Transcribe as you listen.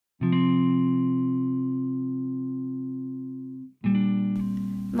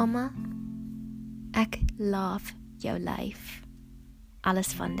Mamma, ek love jou lyf.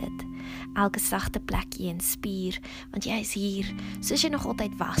 Alles van dit, elke sagte plekkie en spier, want jy is hier, soos jy nog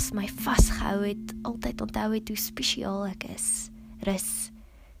altyd was, my vasgehou het, altyd onthou het hoe spesiaal ek is. Rus.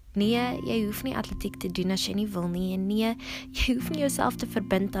 Nee, jy hoef nie atletiek te doen as jy nie wil nie, en nee, jy hoef nie jouself te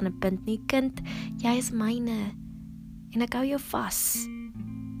verbind aan 'n punt nie, kind, jy is myne, en ek hou jou vas.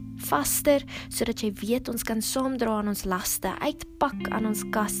 Vaster, sodat jy weet ons kan saamdra aan ons laste, uitpak aan ons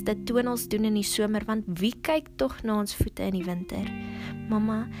kaste, toon ons doen in die somer, want wie kyk tog na ons voete in die winter?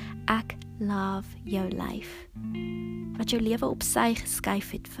 Mamma, ek love jou lyf, wat jou lewe op sy geskuif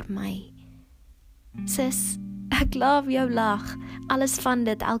het vir my. Sis, ek love jou lag, alles van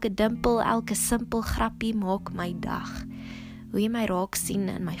dit, elke dimpel, elke simpel grappie maak my dag. Hoe jy my raak sien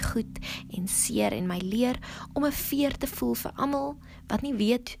in my goed en seer en my leer, om 'n veer te voel vir almal, wat nie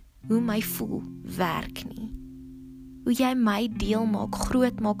weet hoe my voel werk nie. Hoe jy my deel maak,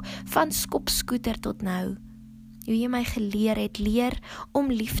 groot maak, van skopskooter tot nou. Hoe jy my geleer het, leer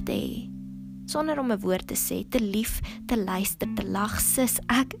om lief te hê. Sonder om 'n woord te sê, te lief, te luister, te lag, sis,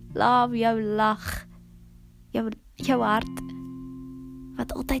 ek love jou lag. Jou hart,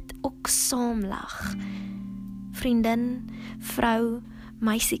 wat altyd ook saam lag. Vriendin, vrou,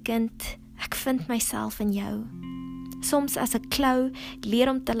 meisiekind, ek vind myself in jou. Soms as 'n klou, leer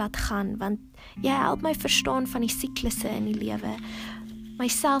om te laat gaan, want jy help my verstaan van die siklusse in die lewe.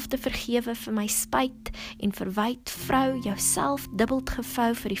 Myself te vergewe vir my spyt en verwyd, vrou, jouself dubbeld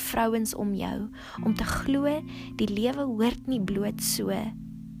gevou vir die vrouens om jou, om te glo, die lewe hoort nie bloot so.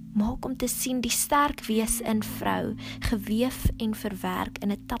 Maak om te sien die sterk wees in vrou, geweef en verwerk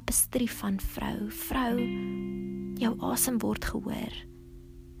in 'n tapestrie van vrou. Vrou, jou asem word gehoor.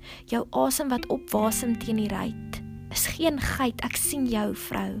 Jou asem wat opwasem teen die ruit, is geen geit, ek sien jou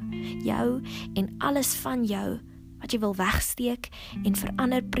vrou, jou en alles van jou, wat jy wil wegsteek en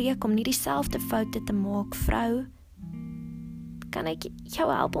verander preek om nie dieselfde foute te maak, vrou. Kan ek jou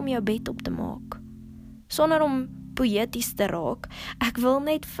help om jou bed op te maak? Sonder om poëties te raak, ek wil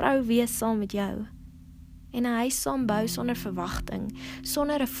net vrou wees saam met jou. En 'n huis saam bou sonder verwagting,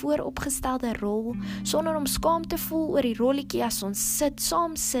 sonder 'n vooropgestelde rol, sonder om skaam te voel oor die rolletjie as ons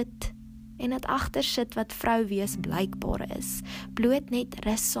saam sit, en dit agter sit wat vrou wees blykbaar is, bloot net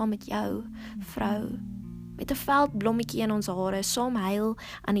rus saam met jou, vrou, met 'n veldblommetjie in ons hare, saam huil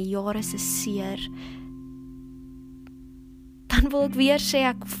aan die jare se seer. Dan wil ek weer sê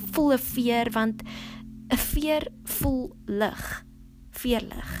ek voel 'n veer, want 'n veer voel lig,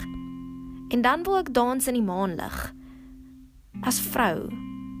 veerlig. En dan wil ek dans in die maanlig, as vrou,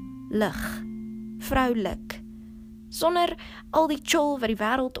 lig, vroulik, sonder al die tjol wat die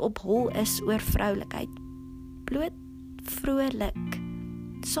wêreld op hol is oor vroulikheid. Bloot vrolik,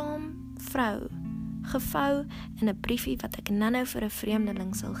 saam vrou, gevou in 'n briefie wat ek nou vir 'n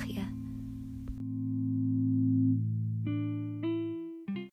vreemdeling sal gee.